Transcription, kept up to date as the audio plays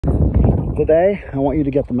Today, I want you to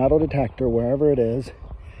get the metal detector wherever it is.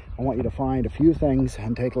 I want you to find a few things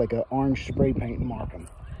and take like an orange spray paint and mark them.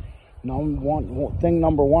 Thing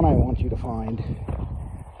number one I want you to find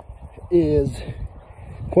is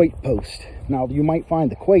quate post. Now, you might find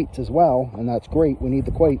the quates as well, and that's great. We need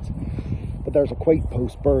the quates. But there's a quate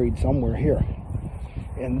post buried somewhere here.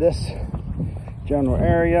 In this general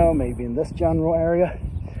area, maybe in this general area.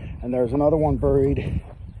 And there's another one buried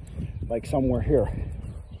like somewhere here.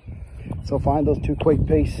 So find those two quate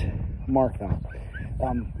pastes, mark them.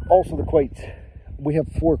 Also the quates, we have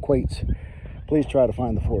 4 quates. Please try to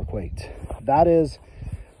find the 4 quates. That is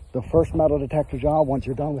the first metal detector job. Once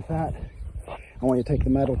you're done with that, I want you to take the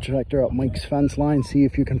metal detector up Mike's fence line, see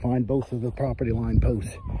if you can find both of the property line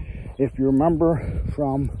posts. If you remember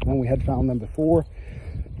from when we had found them before,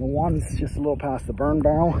 the one's just a little past the burn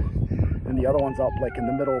barrel and the other one's up like in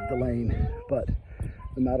the middle of the lane, but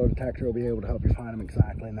the metal detector will be able to help you find them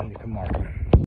exactly, and then you can mark them.